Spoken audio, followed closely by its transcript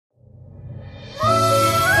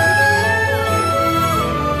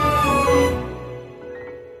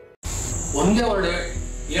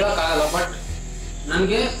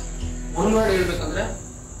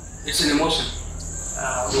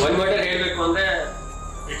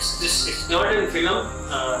It's not in film.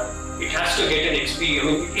 It has to get an experience.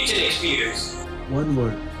 I mean, it's an experience. One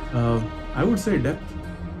word. I would say depth.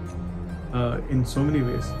 In so many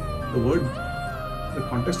ways, the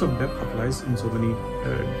context of depth applies in so many,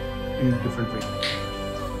 in different ways.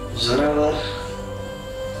 JORAWAR,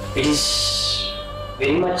 it is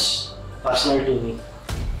very much personal to me.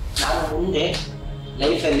 ನಾನು ಮುಂದೆ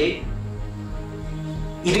ಲೈಫಲ್ಲಿ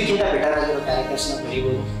ಇದಕ್ಕಿಂತ better ಆಗಿರೋ ಕ್ಯಾರೆಕ್ಟರ್ಸ್ನ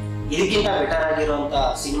ಬರೀಬೋದು, ಇದಕ್ಕಿಂತ better ಆಗಿರುವಂಥ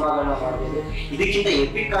ಸಿನಿಮಾಗಳನ್ನ ಮಾಡ್ಬೋದು, ಇದಕ್ಕಿಂತ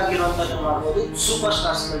ಎಪಿಕ್ ಆಗಿರುವಂಥದ್ದನ್ನು ಮಾಡ್ಬೋದು, ಸೂಪರ್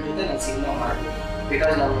ಸ್ಟಾರ್ಸ್ಗಳ ಜೊತೆ ನಾನು ಸಿನಿಮಾ ಮಾಡ್ಬೋದು.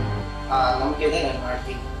 ಬಿಕಾಸ್ ನಾನು ನಂಬಿಕೆ ಇದೆ, ನಾನು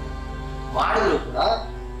ಮಾಡ್ತೀನಿ. ಮಾಡಿದ್ರು ಕೂಡ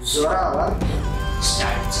JORAWAR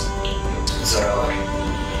stands. JORAWAR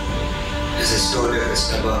is a story of a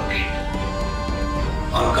stubborn kid.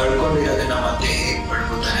 ಅವ್ನು ಕಳ್ಕೊಂಡಿರೋದನ್ನ ಮತ್ತೆ ಹೇಗೆ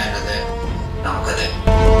ಪಡ್ಕೋತಾನೆ ಅನ್ನೋದೇ ನಮ್ಮ ಕತೆ.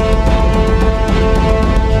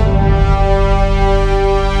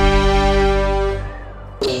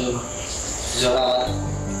 JORAWAR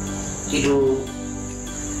ಇದು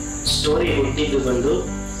ಸ್ಟೋರಿ ಹುಟ್ಟಿದ್ದು ಬಂದು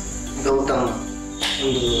ಗೌತಮ್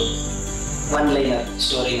ಒಂದು ಒನ್ ಲೈನರ್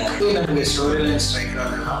ಸ್ಟೋರಿನ. ನನಗೆ ಸ್ಟೋರಿ ಲೈನ್ ಸ್ಟ್ರೈಕ್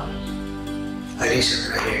ಆದಾಗ ಹರೀಶ್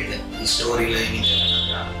ಹತ್ರ ಹೇಳಿದೆ, ಈ ಸ್ಟೋರಿ ಲೈನ್ ಇದೆ ನನ್ನ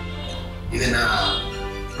ಹತ್ರ, ಇದನ್ನ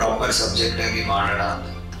ಪ್ರಾಪರ್ ಸಬ್ಜೆಕ್ಟ್ ಆಗಿ ಮಾಡೋಣ ಅಂತ.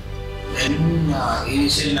 ದೆನ್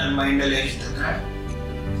ಇನಿಷಿಯಲ್ ನನ್ನ ಮೈಂಡಲ್ಲಿ ಏನಿತ್ತಂದ್ರೆ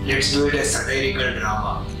let's do it A ಸಟೈರಿಕಲ್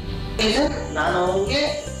drama. ನಾನು ಅವನಿಗೆ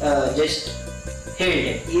ಜಸ್ಟ್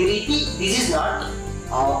ಹೇಳಿದೆ, ಈ ರೀತಿ ದಿಸ್ ಇಸ್ ನಾಟ್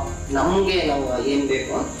ನಮಗೆ ನಾವು ಏನು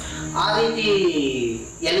ಬೇಕು ಆ ರೀತಿ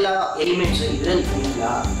ಎಲ್ಲ ಎಲಿಮೆಂಟ್ಸು ಇದರಲ್ಲಿ ಇಲ್ಲ.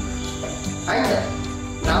 ಆ್ಯಂಡ್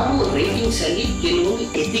ನಾವು ರೈಟಿಂಗ್ಸಲ್ಲಿ ಕೆಲವೊಂದು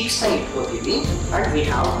ಎಥಿಕ್ಸ್ನ ಇಟ್ಕೋತೀವಿ and we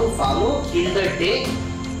have to follow till the day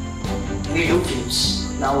we do films.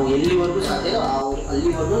 ನಾವು ಎಲ್ಲಿವರೆಗೂ ಸಾಧ್ಯನೋ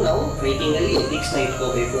ಅಲ್ಲಿವರೆಗೂ ನಾವು ರೈಟಿಂಗಲ್ಲಿ ಎಥಿಕ್ಸ್ನ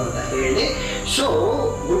ಇಟ್ಕೋಬೇಕು ಅಂತ ಹೇಳಿದೆ. So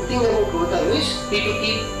good thing about Gautam is to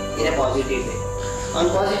keep in a positive way. ಅವ್ನು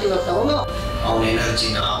ಪಾಸಿಟಿವ್ ಆಗಿ ತಗೊಂಡು ಅವನ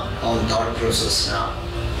ಎನರ್ಜಿನ, ಅವನ ಥಾಟ್ ಪ್ರೊಸೆಸ್ನ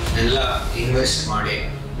ಎಲ್ಲ ಇನ್ವೆಸ್ಟ್ ಮಾಡಿ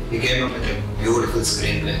he came up with a beautiful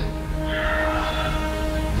screenplay.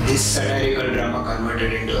 This satirical drama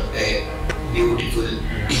converted into a beautiful,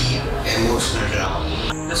 deep, emotional drama.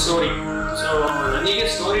 The story. So, ನನಗೆ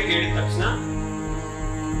story ಕೇಳಿದ ತಕ್ಷಣ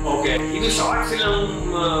ಓಕೆ ಇದು ಶಾರ್ಟ್ ಫಿಲಮ್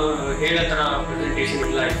ಹೇಳೋ ಥರ ಪ್ರೆಸೆಂಟೇಷನ್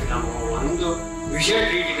ಇಲ್ಲ ಈ ಫಿಲಮ್, ಒಂದು ವಿಷಯ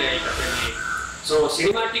ಟ್ರೀಟ್ ಇದೆ ಈ ಕಥೆಯಲ್ಲಿ. ಸೊ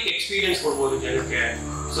ಸಿನಿಮ್ಯಾಟಿಕ್ ಎಕ್ಸ್ಪೀರಿಯನ್ಸ್ ಕೊಡ್ಬೋದು ಜನಕ್ಕೆ.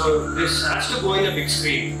 So this has to go in a big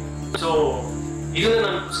screen. So ಇದನ್ನ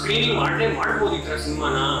ನಾನು ಸ್ಕ್ರೀನಿಂಗ್ ಮಾಡ್ಬೋದು ಈ ಥರ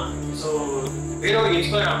ಸಿನಿಮಾನ. ಸೊ ಬೇರೆಯವ್ರಿಗೆ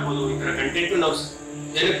ಇನ್ಸ್ಪೈರ್ ಆಗ್ಬೋದು. ಈ ಥರ ಕಂಟೆಂಟು ನಾವು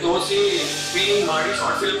ಜನಕ್ಕೆ ತೋರಿಸಿ ಸ್ಕ್ರೀನಿಂಗ್ ಮಾಡಿ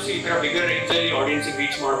ಶಾರ್ಟ್ ಫಿಲ್ಮ್ಸ್ ಈ ಥರ ಬಿಗರ್ ರೇಂಜಲ್ಲಿ ಆಡಿಯನ್ಸಿಗೆ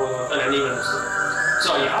ರೀಚ್ ಮಾಡ್ಬೋದು ಅಂತ ನನಗೆ ಅನಿಸ್ತು. ಸೊ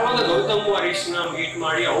ಯಾವಾಗ ಗೌತಮ್ ಹರೀಶ್ನ ಮೀಟ್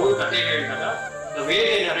ಮಾಡಿ ಅವ್ರ ಕತೆ ಹೇಳಿದಾಗ the way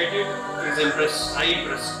they narrated is I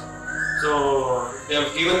impressed. So they have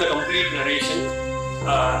given the complete narration.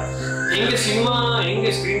 ಹೆಂಗೆ ಸಿನಿಮಾ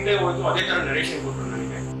ಹೆಂಗೆ ಸ್ಕ್ರೀನ್ ಪ್ಲೇ ಹೋಯ್ತು ಅದೇ ಥರ ನರೇಷನ್ ಕೊಟ್ಟರು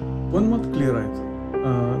ನನಗೆ. One month clear ಆಯಿತು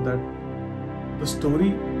that the story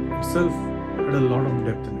itself had a lot of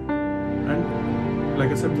depth in it, and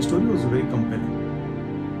like I said, the story was very compelling.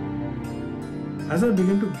 As I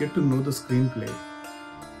began to get to know the screenplay,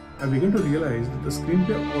 I began to realize that the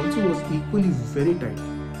screenplay also was equally very tight,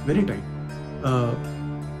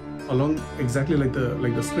 along exactly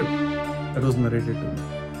like the script that was narrated to me.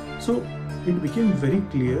 So it became very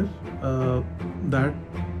clear that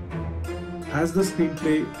as the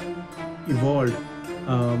screenplay evolved,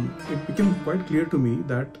 it became quite clear to me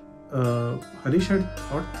that Harish had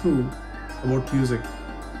thought through about music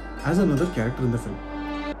as another character in the film.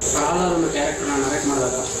 Prahlad's character I narrate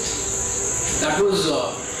ಮಾಡಿದಾಗ that was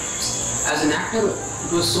as an actor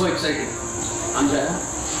it was so exciting. ಅಂದ್ರೆ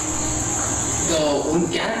ಒಂದು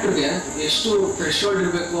ಕ್ಯಾರೆಕ್ಟರ್ಗೆ ಎಷ್ಟು threshold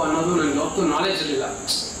ಇರಬೇಕು ಅನ್ನೋದು ನನಗೆ ಯಾವತ್ತೂ knowledge ಇರಲಿಲ್ಲ.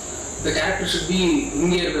 The character should be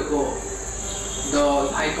ಹಿಂಗೆ ಇರಬೇಕು, the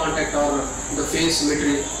eye contact are the face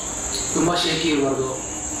ಮಿಟ್ರಿ ತುಂಬ ಶೇಕಿ ಇರಬಾರ್ದು,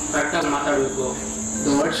 ಕರೆಕ್ಟಾಗಿ ಮಾತಾಡಬೇಕು, the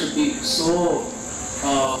word should be so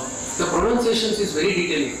the ಪ್ರೊನೌನ್ಸಿಯೇಷನ್ಸ್ is very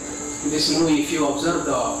detailing in this movie if you observe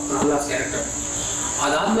the ಪ್ರಹ್ಲಾದ್ಸ್ character.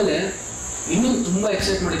 ಅದಾದಮೇಲೆ ಇನ್ನೂ ತುಂಬ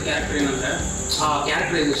ಎಕ್ಸೈಟ್ ಮಾಡಿದ ಕ್ಯಾರೆಕ್ಟರ್ ಏನಂದರೆ ಆ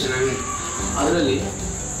ಕ್ಯಾರೆಕ್ಟರೈಸೇಷನ್. ಐ ಮೀನ್ ಅದರಲ್ಲಿ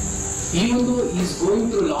even though he's going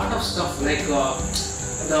through a lot of stuff like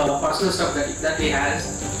the personal stuff that he has,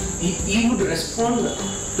 he would respond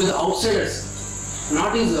to the outsiders, not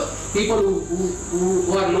his people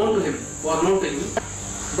who are known to him,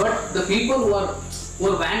 but the people who are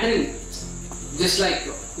wandering, just like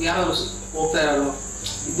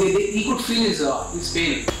he could feel his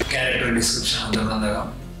pain. Character description ಅಂತ ಬಂದಾಗ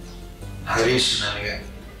ಹರೀಶ್ ನನಗೆ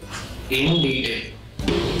in detail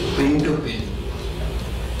pin to pin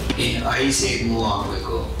ನಿನ್ನ ice ಹೇಗೆ move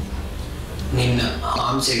ಆಗಬೇಕು, ನಿನ್ನ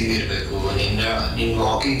arms ಹೆಂಗಿರಬೇಕು, ನಿನ್ನ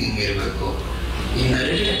walking ಹಿಂಗಿರಬೇಕು, ಈ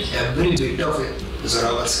narrated every bit of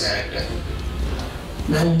JORAWAR's character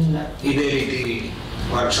ನನ್ನ ಇದೇ ರೀತಿ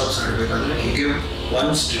workshops ನಡಬೇಕಾದ್ರೆ he gave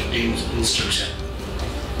one strict instruction.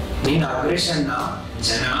 ನೀನು ಅಗ್ರೆಷನ್ನ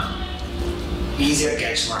ಜನ ಈಸಿಯಾಗಿ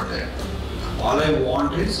ಕ್ಯಾಚ್ ಮಾಡ್ತಾರೆ. All I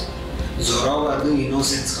want is ಜೊರಾವರ್ದು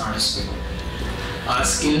innocence ಕಾಣಿಸ್ಬೇಕು, ಆ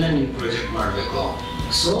ಸ್ಕಿಲ್ನ ನೀನು ಪ್ರೊಜೆಕ್ಟ್ ಮಾಡಬೇಕು.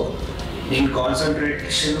 ಸೊ ನಿನ್ನ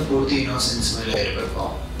ಕಾನ್ಸಂಟ್ರೇಷನ್ ಪೂರ್ತಿ ಇನ್ನೋಸೆನ್ಸ್ ಮೇಲೆ ಇರಬೇಕು.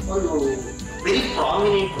 ಒಂದು very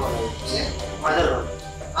prominent roll mother roll.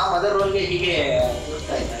 ಆ ಮದರ್ ರೋಲ್ಗೆ ಹೀಗೆ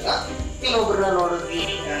ಹೋಗ್ತಾ ಇದ್ದಾಗ ಕೆಲವೊಬ್ಬರನ್ನ ನೋಡಿದ್ವಿ,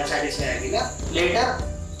 ಸ್ಯಾಟಿಸ್ಫೈ ಆಗಿಲ್ಲ. Later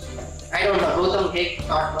I don't know Gautam ಹೇಗೆ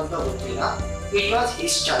ಥಾಟ್ ಅಂತ ಗೊತ್ತಿಲ್ಲ, ಇಟ್ ವಾಸ್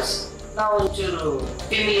ಹಿಸ್ ಚಾಯ್ಸ್. ನಾವು ಒಂಚೂರು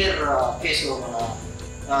ಫೆಮಿಲಿಯರ್ ಫೇಸ್ ಹೋಗೋಣ,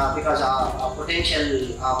 ಬಿಕಾಸ್ ಆ ಪೊಟೆನ್ಷಿಯಲ್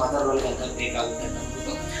ಆ ಮದರ್ ರೋಲ್ಗೆ ಅಂತ ಬೇಕಾಗುತ್ತೆ ಅಂತ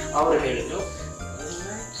ಅಂದ್ಬಿಟ್ಟು ಅವರು ಹೇಳಿದ್ರು.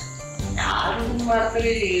 ಯಾರು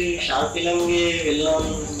ಮಾಡ್ತಾರೆ ಶಾರ್ಟ್ ಫಿಲಮ್ಗೆ ಎಲ್ಲ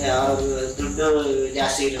ದುಡ್ಡು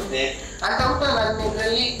ಜಾಸ್ತಿ ಇರುತ್ತೆ ಅಂತ ಅಂದ್ಬಿಟ್ಟು ನನ್ನ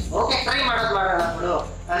ಇದರಲ್ಲಿ ಓಕೆ ಟ್ರೈ ಮಾಡೋಣ ಬಿಡು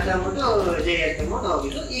ಅಂತ ಅಂದ್ಬಿಟ್ಟು ಜೈ ಹೇಳ್ಕೊಂಡ್ಬಿಟ್ಟು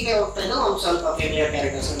ಹೋಗಿದ್ದು. ಈಗ ಹೋಗ್ತಾ ಇದ್ದು ಒಂದು ಸ್ವಲ್ಪ ಫೇಮಿಲಿಯರ್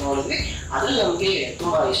ಕ್ಯಾರೆಕ್ಟರ್ಸ್ ನೋಡಿದ್ವಿ. ಅದ್ರಲ್ಲಿ ನಮಗೆ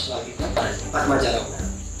ತುಂಬ ಇಷ್ಟವಾಗಿತ್ತು ಪದ್ಮಜ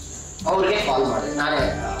ಅವ್ರಿಗೆ ಕಾಲ್ ಮಾಡಿದೆ, ನಾನೇ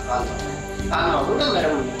ಕಾಲ್ ಮಾಡ್ಬಿಟ್ಟು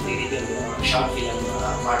ಮೇಡಮ್ ಈ ರೀತಿ ಒಂದು ಶಾರ್ಟ್ ಫಿಲಮ್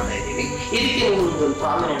ಮಾಡ್ತಾ ಇದ್ದೀವಿ, ಇದಕ್ಕೆ ನಿಮ್ಗೆ ಒಂದು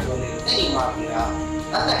ಪ್ರಾಮಿನೆಂಟ್ ರೋಲ್ ಇರುತ್ತೆ, ನೀವು ಮಾಡ್ತೀರಾ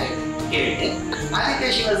ಅಂತ ಹೇಳಿದೆ. ಅದಕ್ಕೆ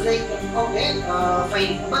she was like okay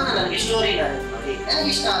fine, ಬಂದು ನನಗೆ ಸ್ಟೋರಿ ನರೇಟ್ ಮಾಡಿ, ನನಗೆ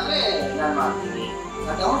ಇಷ್ಟ ಆದರೆ ನಾನು ಮಾಡ್ತೀನಿ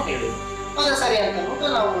ಅಂತ ಅವ್ರು ಹೇಳಿದ್ರು. ಅದು ಸರಿ ಅಂತ ಅಂದ್ಬಿಟ್ಟು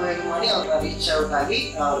ನಾವು ಹೇಗೆ ಮಾಡಿ ಅವ್ರನ್ನ ರೀಚ್ ಔಟ್ ಆಗಿ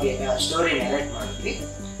ಅವ್ರಿಗೆ ಸ್ಟೋರಿ ನರೇಟ್ ಮಾಡಿದ್ವಿ.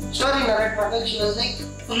 ಸ್ಟೋರಿ ನರೇಟ್ ಮಾಡಿದಾಗ she was like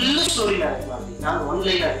full story narrate ಮಾಡ್ತೀವಿ. ನಾನು ಒಂದು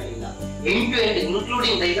ಲೈನ್ ಹೇಳಿಲ್ಲ, end to end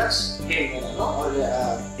including dialogues ಹೇಳಿದೆ ನಾನು ಅವ್ರಿಗೆ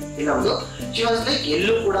ಇನ್ನೊಂದು. ಶಿ ವಾಸ್ ಲೈಕ್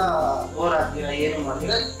ಎಲ್ಲೂ ಕೂಡ ಬೋರ್ ಆಗ್ತೀರಾ, ಏನು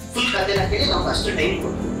ಮಾಡ್ತೀರಾ, ಫುಲ್ ಕಥೆನ ಕೇಳಿ ನಮ್ಗೆ ಅಷ್ಟು ಟೈಮ್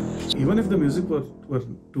ಕೊಡ್ತೀವಿ. Even if the music were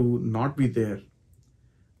to not be there,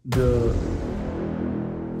 the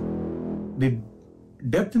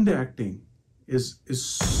depth in the acting is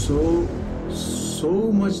so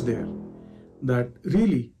much there that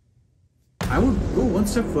really I would go one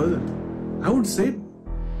step further. I would say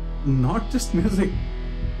not just music,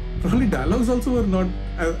 probably dialogues also were not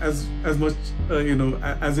as much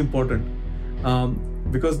as important,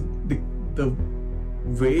 because the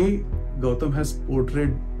way Gautham has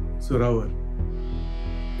portrayed Zorawar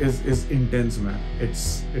is intense, man.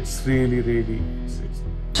 It's really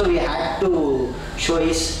so we had to show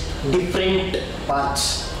his different parts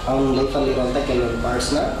on life alliruವಂತ ಕೆಲವೊಂದು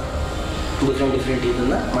ಪಾರ್ಟ್ಸ್ನ different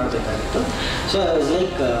ಇದನ್ನ ಮಾಡಬೇಕಾಗಿತ್ತು. So I was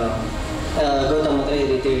like Gautam ಹತ್ರ ಈ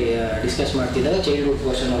ರೀತಿ discuss ಮಾಡ್ತಿದ್ದಾಗ childhood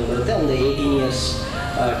portion ಒಂದು ಬರುತ್ತೆ, ಒಂದು 18 years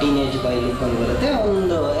teenage ಬಾಯ್ look ಒಂದು ಬರುತ್ತೆ,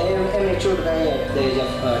 ಒಂದು matured Guy at the age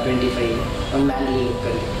of 25 ಒಂದು ಮ್ಯಾನ್ಲಿ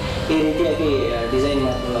ಲುಕ್ಕಲ್ಲಿ ಈ ರೀತಿಯಾಗಿ design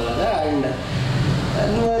ಮಾಡ್ಕೊಳ್ಳೋದಾಗ. And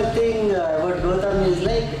another thing about Gautham is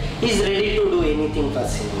like he's ready to do anything for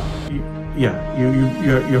cinema. Yeah,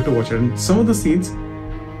 you have to watch it. And some of the scenes,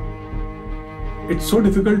 it's so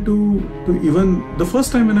difficult to even the first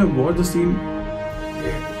time when I watched the scene,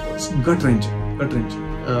 it's gut wrenching.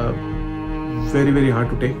 Very hard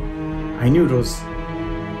to take. I knew it was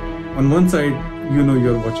on one side,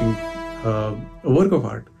 you're watching a work of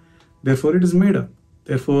art, therefore it is made up,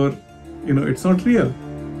 therefore it's not real.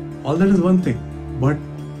 All that is one thing, but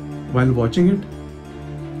while watching it,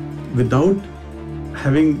 without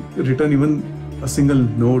having written even a single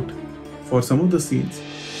note for some of the scenes,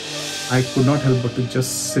 I could not help but to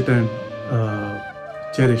just sit and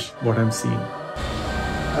cherish what I'm seeing.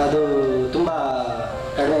 ಅದು ತುಂಬ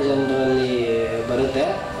ಕಡಿಮೆ ಜನರಲ್ಲಿ ಬರುತ್ತೆ,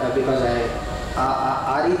 because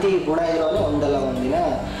ಆ ರೀತಿ ಗುಣ ಇರೋನು ಒಂದಲ್ಲ ಒಂದಿನ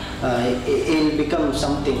ಇಲ್ become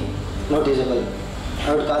something noticeable. I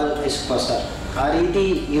would call A super star. ಆ ರೀತಿ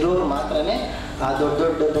ಇರೋರು ಮಾತ್ರನೇ ಆ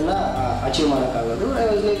ದೊಡ್ಡದನ್ನು achieve ಮಾಡೋಕ್ಕಾಗೋದು. I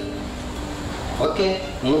was like okay,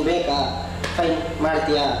 ನಿಮ್ಗೆ ಬೇಕಾ, ಫೈನ್,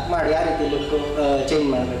 ಮಾಡ್ತೀಯಾ ಮಾಡಿ, ಯಾವ ರೀತಿ ಲುಕ್ಕು ಚೇಂಜ್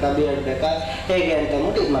ಮಾಡಬೇಕಾ, ಬಿಯರ್ಡ್ ಬೇಕಾ, ಹೇಗೆ ಅಂತ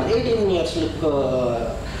ಅಂದ್ಬಿಟ್ಟು ಇದು ಮಾಡಿ 18 years ಲುಕ್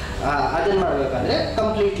ಅದನ್ನು ಮಾಡಬೇಕಂದ್ರೆ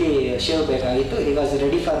ಕಂಪ್ಲೀಟ್ಲಿ ಶೇವ್ ಬೇಕಾಗಿತ್ತು. ಈ ವಾಸ್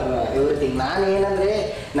ರೆಡಿ ಫಾರ್ ಎವ್ರಿಥಿಂಗ್. ನಾನು ಏನಂದರೆ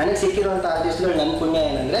ನನಗೆ ಸಿಕ್ಕಿರುವಂಥ ಆರ್ಟಿಸ್ಟ್ಗಳು ನನ್ನ ಪುಣ್ಯ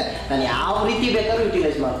ಏನಂದರೆ ನಾನು ಯಾವ ರೀತಿ ಬೇಕಾದ್ರೂ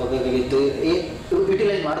utilise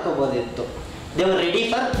ಮಾಡ್ಕೋಬೋದಿತ್ತು. They were ready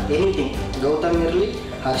for anything. Gautam ಇರಲಿ,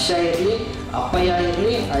 ಹರ್ಷ ಇರಲಿ, ಅಪ್ಪಯ್ಯ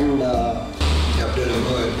ಇರಲಿ, and have to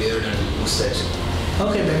remove a beard and mustache.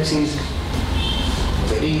 Okay, that's easy.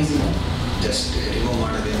 Very easy. Just remove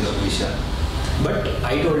ಮಾಡೋದ್ರಿಂದ ವಿಷಯ. But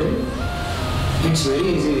I told him it's very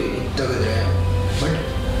easy ತೆಗೆದ್ರೆ, but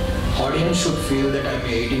audience should feel that I'm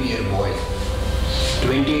an 18-year boy.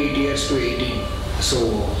 28 years to 18. So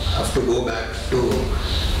I have to go back to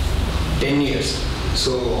 10 years.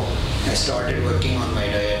 So I started working on my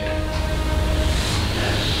diet.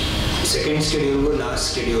 Second schedule, last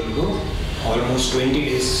schedule, almost 20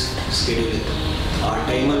 days schedule ಇತ್ತು. ಆ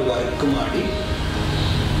ಟೈಮಲ್ಲಿ work ಮಾಡಿ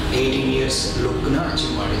 18 years ಲುಕ್ನ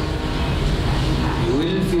achieve ಮಾಡಿದ್ವಿ. You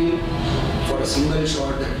will feel for a single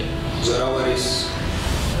shot that Zorawar is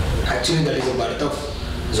actually, that is a birth of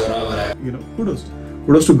Zorawar. Kudos.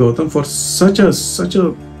 kudos to Gautham for such a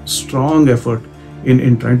strong effort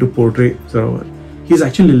in trying to portray Zorawar. He's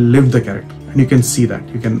actually lived the character, and you can see that,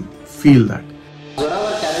 you can feel that.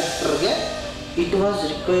 Zorawar character it was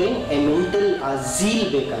requiring a mental zeal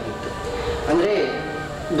ಬೇಕಾಗಿತ್ತು. ಅಂದ್ರೆ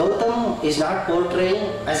Gautam is not portraying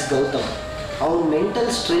as Gautham. ಅವನ mental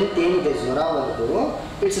strength ಏನಿದೆ ಝೊರಾವರ್ದು,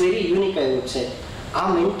 it's very unique I would say. ಆ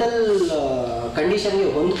mental ಕಂಡೀಷನ್ಗೆ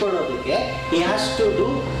ಹೊಂದ್ಕೊಳ್ಳೋದಕ್ಕೆ he has to do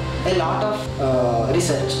A lot of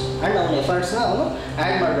research and ಅವನ ಎಫರ್ಟ್ಸ್ನ ಅವನು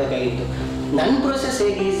add ಮಾಡಬೇಕಾಗಿತ್ತು. ನನ್ನ process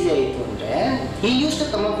ಹೇಗೆ ಈಸಿ ಆಯಿತು ಅಂದರೆ, ಈ use to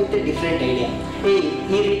come up with A different idea.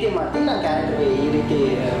 ಈ ರೀತಿ ಮಾಡ್ತೀನಿ, ನಾನು ಕ್ಯಾರೆಕ್ಟರ್ಗೆ ಈ ರೀತಿ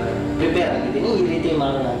ಪ್ರಿಪೇರ್ ಆಗಿದ್ದೀನಿ, ಈ ರೀತಿ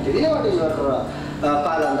ಮಾಡೋಣ ಅಂತಿದ್ದೀನಿ, what is your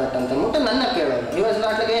call on that ಅಂತ ಅಂದ್ಬಿಟ್ಟು ನನ್ನ ಕೇಳೋರು. ಇವಾಗ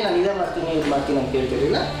ನಾಟ್ಲಿಗೆ ನಾನು ಇದೇ ಮಾಡ್ತೀನಿ ಇದು ಮಾಡ್ತೀನಿ ಅಂತ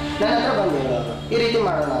ಕೇಳ್ತಿರಲಿಲ್ಲ, ನನ್ನ ಹತ್ರ ಬಂದು ಹೇಳೋರು ಈ ರೀತಿ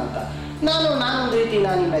ಮಾಡೋಣ ಅಂತ. ನಾನೊಂದು ರೀತಿ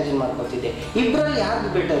ನಾನು ಇಮ್ಯಾಜಿನ್ ಮಾಡ್ಕೊತಿದ್ದೆ. ಇಬ್ಬರಲ್ಲಿ ಯಾವ್ದು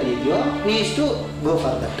ಬೆಟರ್ ಇದೆಯೋ V is to go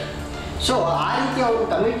for that. So ಆ ರೀತಿ ಅವರು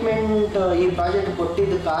ಕಮಿಟ್ಮೆಂಟ್ ಈ ಪ್ರಾಜೆಕ್ಟ್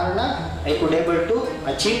ಕೊಟ್ಟಿದ್ದ ಕಾರಣ I could able to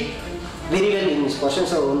achieve very well in this question.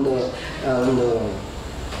 So ಒಂದು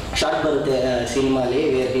ಶಾರ್ಟ್ ಬರುತ್ತೆ ಸಿನಿಮಾಲಿ,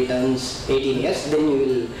 wear he turns 18 years, then you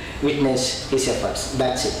will witness his efforts.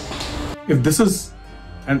 That's it. If this is,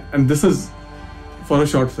 and this is for a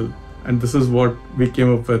short film, and this is what we came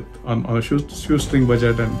up with on a shoestring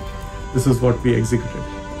budget, and this is what we executed.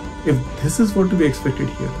 If this is what to be expected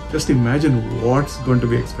here, just imagine what's going to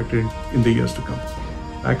be expected in the years to come.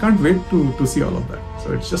 I can't wait to see all of that.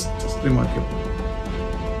 So it's just remarkable.